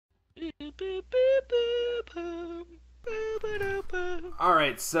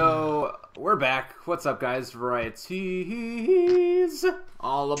Alright, so we're back. What's up, guys? Varieties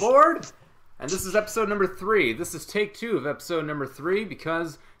all aboard. And this is episode number 3. This is take 2 of episode number 3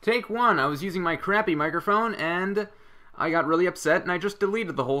 because take 1, I was using my crappy microphone and I got really upset and I just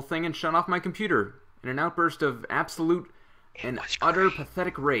deleted the whole thing and shut off my computer in an outburst of absolute and utter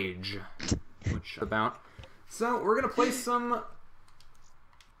pathetic rage. Which about. So we're gonna play some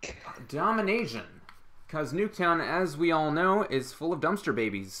domination. Because Nuketown, as we all know, is full of dumpster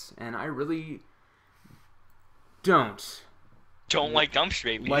babies, and I really don't like dumpster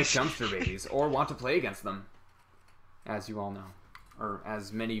babies. Like dumpster babies, or want to play against them, as you all know, or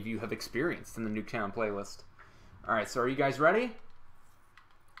as many of you have experienced in the Nuketown playlist. All right, so are you guys ready?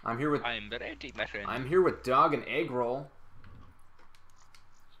 I'm here with. I'm ready, my friend. I'm here with Dog and Egg Roll.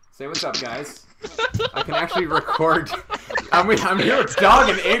 Say what's up, guys. I can actually record. I'm here with Dog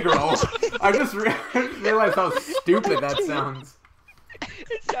and Egg Roll. I just realized how stupid that sounds.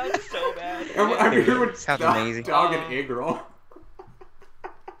 It sounds so bad. I'm here with amazing. Dog and Egg Roll.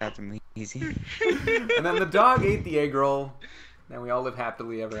 That's amazing. And then the dog ate the egg roll. And we all live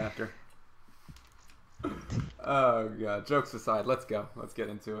happily ever after. Oh god, jokes aside, let's go. Let's get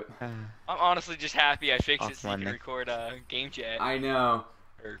into it. I'm honestly just happy I fixed it so you can record game chat. I know.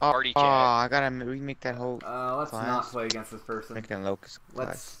 Or party chat. I gotta remake that whole let's class. not play against this person. Make it a locust class.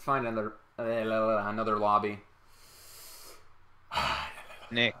 Let's find another lobby.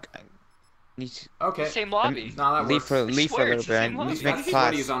 Nick, I need to... Okay. Same lobby. No, that leave works. for a little bit. I need to make a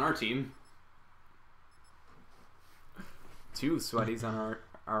class. Sweaties on our team. 2 sweaties are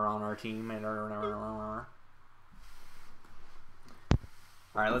on our team.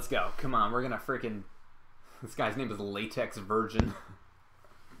 Alright, let's go. Come on, we're gonna freaking... This guy's name is Latex Virgin.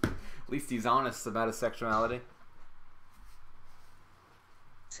 At least he's honest about his sexuality.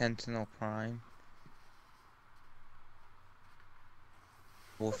 Sentinel Prime.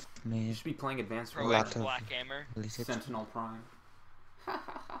 Wolf You Mage. should be playing Advanced Pro Warfare. X Black Hammer. Sentinel Prime. Ice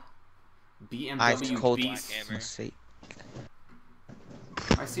BMW Cold Beast. Mistake.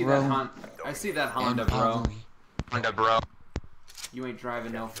 I see that Honda. I see that Honda, bro. Honda, bro. You ain't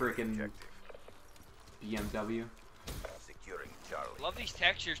driving no freaking BMW. Love these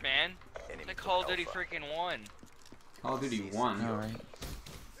textures, man. It's like Call of Duty freaking 1. Call of Duty 1. Alright.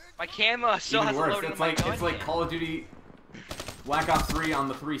 My camera still Even has worse, loaded it's in like my gun it's like yet. Call of Duty Black Ops 3 on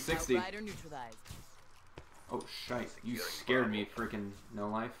the 360. Oh shite! You scared me, freaking no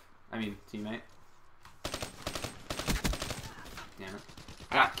life. I mean teammate. Damn it!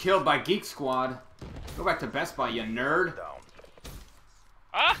 Got killed by Geek Squad. Go back to Best Buy, you nerd.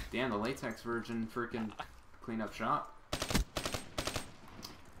 Ah! Damn, the Latex Virgin freaking clean up shop.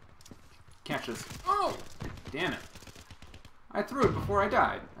 Catches. Oh! Damn it. I threw it before I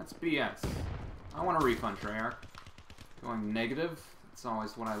died. That's BS. I want a refund, Treyarch. Going negative. That's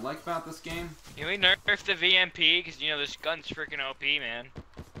always what I like about this game. Can we nerf the VMP? Because, you know, this gun's freaking OP, man.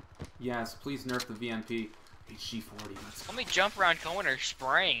 Yes, please nerf the VMP. HG40. Let's Let me jump around corners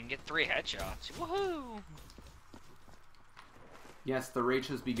spraying, get 3 headshots. Woohoo! Yes, the rage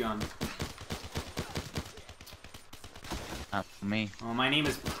has begun. Not for me. Oh, my name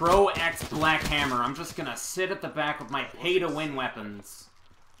is Pro X Black Hammer. I'm just gonna sit at the back with my pay-to-win weapons.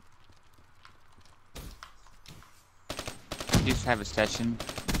 You just have a session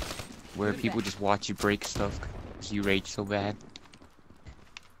where people just watch you break stuff because you rage so bad.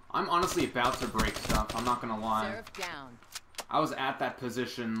 I'm honestly about to break stuff. I'm not gonna lie. Down. I was at that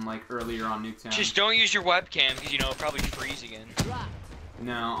position like earlier on Nuketown. Just don't use your webcam, because, you know, it'll probably freeze again.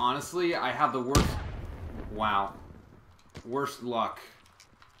 No, honestly, I have the worst... Wow. Worst luck.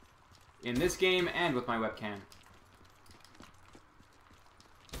 In this game and with my webcam.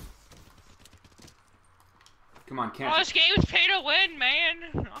 Come on, catch Oh, it. this game is pay to win,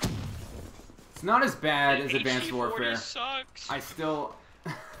 man! It's not as bad as Advanced HG40 Warfare. sucks. I still...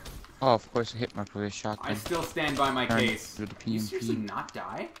 Oh, of course I hit my first shotgun. I still stand by my Turn case. through the Did you seriously PMP. not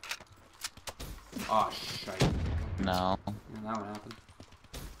die? Oh, shite. No. Yeah, that would happen.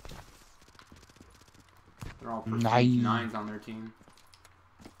 They're all Nice. 9s on their team.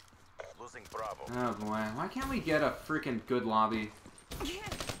 Losing Bravo. Oh boy, why can't we get a freaking good lobby?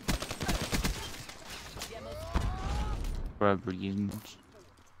 For reasons.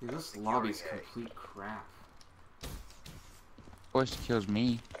 Dude, this lobby's complete crap. Of course it kills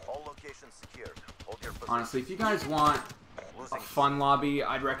me. All locations secured. Hold your position. Honestly, if you guys want a Losing fun lobby,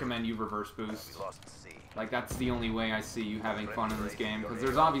 I'd recommend you reverse boost. we lost C. Like, that's the only way I see you having fun in this game, because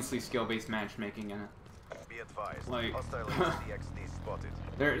there's obviously skill-based matchmaking in it. Be advised. Like, Hostile DXD spotted.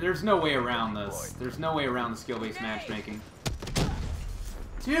 There's no way around this. There's no way around the skill-based matchmaking.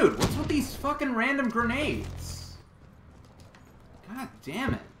 Dude, what's with these fucking random grenades? God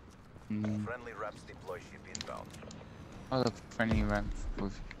damn it. Friendly reps deploy ship inbound. Oh, the friendly rep.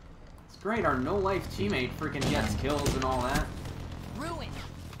 It's great, our no-life teammate freaking gets kills and all that. Ruin.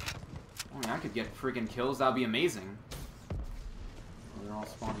 I mean, I could get freaking kills, that'd be amazing. Oh, they're all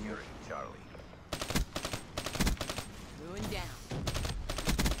spawning here. Securing Charlie. Ruin down.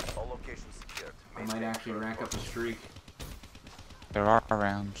 All locations secured. I might actually rack up a streak. There are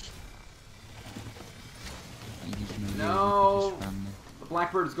rounds. No! The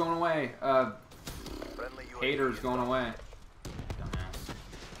Blackbird's going away. Friendly UAV Hater's going inbound. away. Dumbass.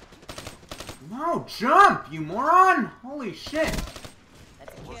 No, jump, you moron! Holy shit!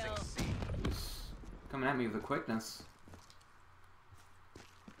 That's a Losing kill. C. He's coming at me with the quickness.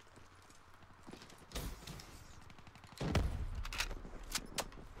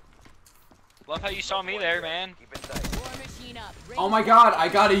 Love how you saw me there, man. Keep it tight. War machine up. Oh my god, I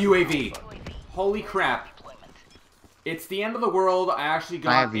got a UAV. Holy crap. It's the end of the world. I actually I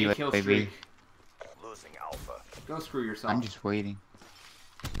got have a kill UAV. streak. Losing Alpha. Go screw yourself. I'm just waiting.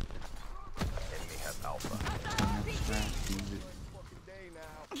 Enemy has Alpha.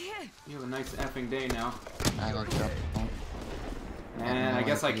 You have a nice effing day now. I got double. And I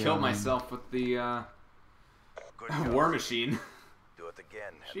guess I killed myself with the Good job. war machine. Do it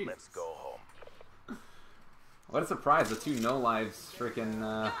again Jeez. and let's go home. What a surprise, the two no lives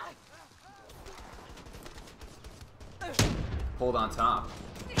freaking pulled on top.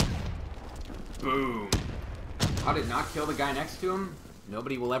 Boom. How did not kill the guy next to him?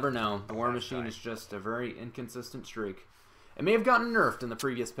 Nobody will ever know. The war machine is just a very inconsistent streak. It may have gotten nerfed in the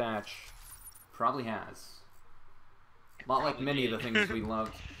previous patch. Probably has. A lot like many of the things we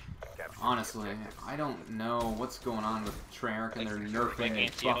loved. Honestly, I don't know what's going on with Treyarch and they're nerfing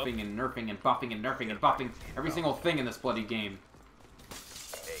and buffing and nerfing and buffing and nerfing and buffing every single thing in this bloody game. A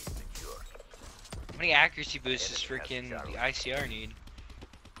secure. How many accuracy boosts does freaking the ICR need?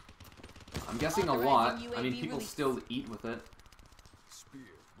 I'm guessing a lot. I mean, people still eat with it.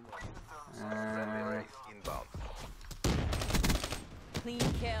 Friendly race inbound. Clean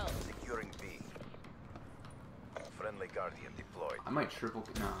kill. Securing B. Friendly Guardian deployed. I might triple.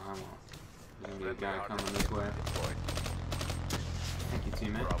 No, I won't. There's gonna be a guy coming this way. Deployed. Thank you,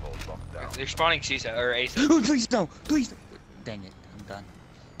 teammate. Bravo locked down. They're spawning CISA or ASA. Please no! Please! Dang it, I'm done.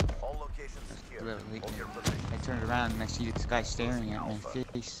 All locations secured. Literally. Hold your position. I turned around and I see this guy staring at my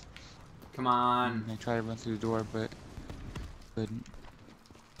face. Come on. And I tried to run through the door, but couldn't.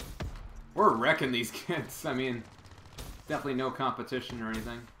 We're wrecking these kids. I mean, definitely no competition or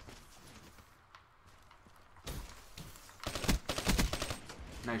anything.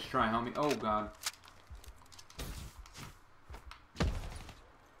 Nice try, homie. Oh, God.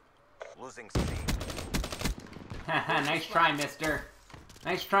 Losing C. Haha, nice try, mister.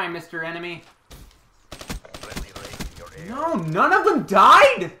 Nice try, Mr. Enemy. Friendly race in your area. No, none of them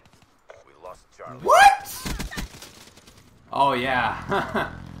died? We lost Charlie. What? Oh,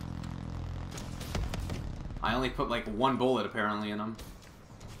 yeah. I only put like one bullet apparently in them.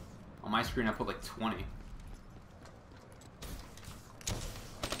 On my screen I put like 20.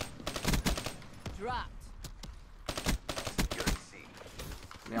 Dropped. Securing C.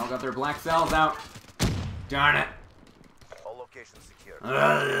 They all got their black cells out. Darn it. All locations secured.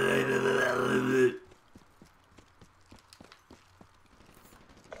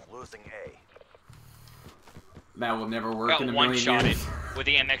 Losing A. That will never work Got in a one million shotted years. with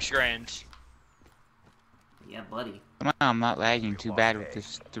the MX Grand. Yeah, buddy. Come on, I'm not lagging too bad with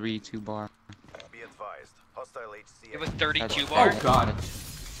this 3-2 bar. Be advised. Hostile HC. It was 32 That's- bar. Oh, God.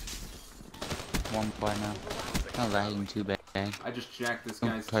 One bar now. Not lagging too bad. I just jacked this Don't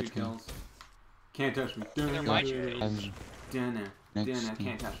guy's 2 touch me. kills. Can't touch me. They're my kills. Dunna. Next Dunna. game.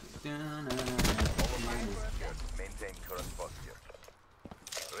 Can't touch me. Dunna. Maintain current posture.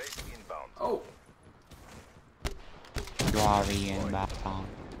 Race inbound. Oh. Glory and Batman.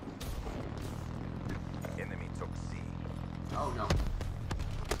 Enemy took C. Oh, no.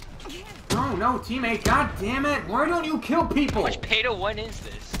 No, no, teammate. God damn it. Why don't you kill people? How much pay to win is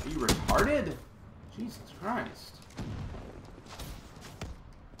this? Are you retarded? Jesus Christ.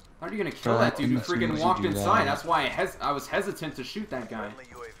 How are you gonna kill that dude who freaking walked inside? That's why I was hesitant to shoot that guy. Friendly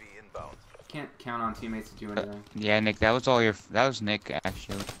UAV inbound. Can't count on teammates to do anything. Yeah, Nick, that was all your. That was Nick,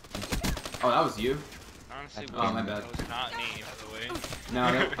 actually. Oh, that was you? Honestly, Oh, my bad. that was not me, by the way. No,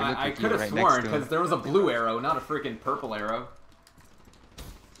 I at you could have right next sworn to him. because there was a blue arrow, not a freaking purple arrow.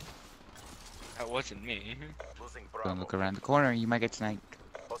 That wasn't me. Losing Don't Bravo. look around the corner, you might get sniped.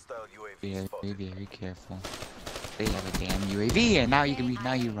 Hostile UAV Be spotted. very careful. They have a damn UAV, and now you can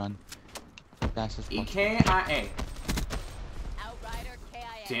now you run. Fast as possible. EKIA. Outrider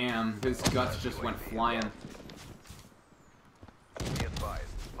KIA. Damn, his guts just went flying. Be advised.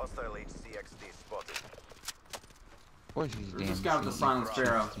 Hostile HCXD spotted. Of course he's There's damn. a scout with the silent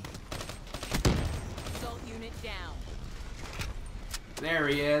sparrow. Assault unit down. There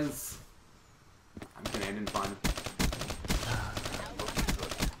he is. I'm kidding, I didn't find him.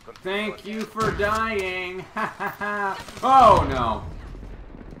 Thank you for dying. Ha ha ha. Oh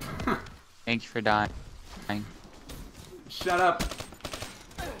no. Thank you for dying. Shut up.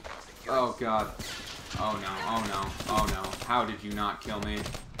 Oh god. Oh no, oh no, oh no. How did you not kill me?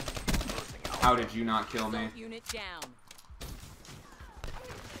 How did you not kill me? Assault unit down.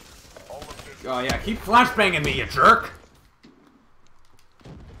 Oh yeah, keep flashbanging me, you jerk!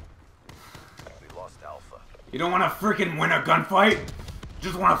 We lost Alpha. You don't want to freaking win a gunfight?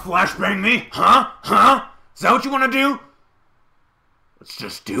 Just want to flashbang me? Huh? Huh? Is that what you want to do? Let's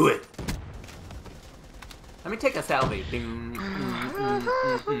just do it. Let me take a selfie. Ding.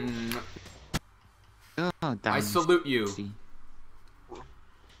 Oh, I salute you.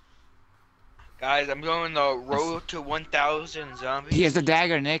 Guys, I'm going the road to 1,000 zombies. He has the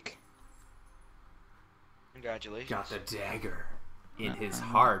dagger, Nick. Congratulations. Got the dagger in his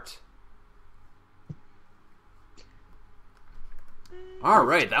heart.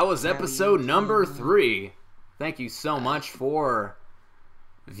 Alright, that was episode number 3. Thank you so much for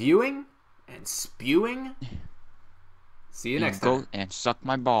viewing and spewing. See you next time. Go and suck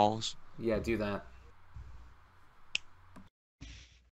my balls. Yeah, do that.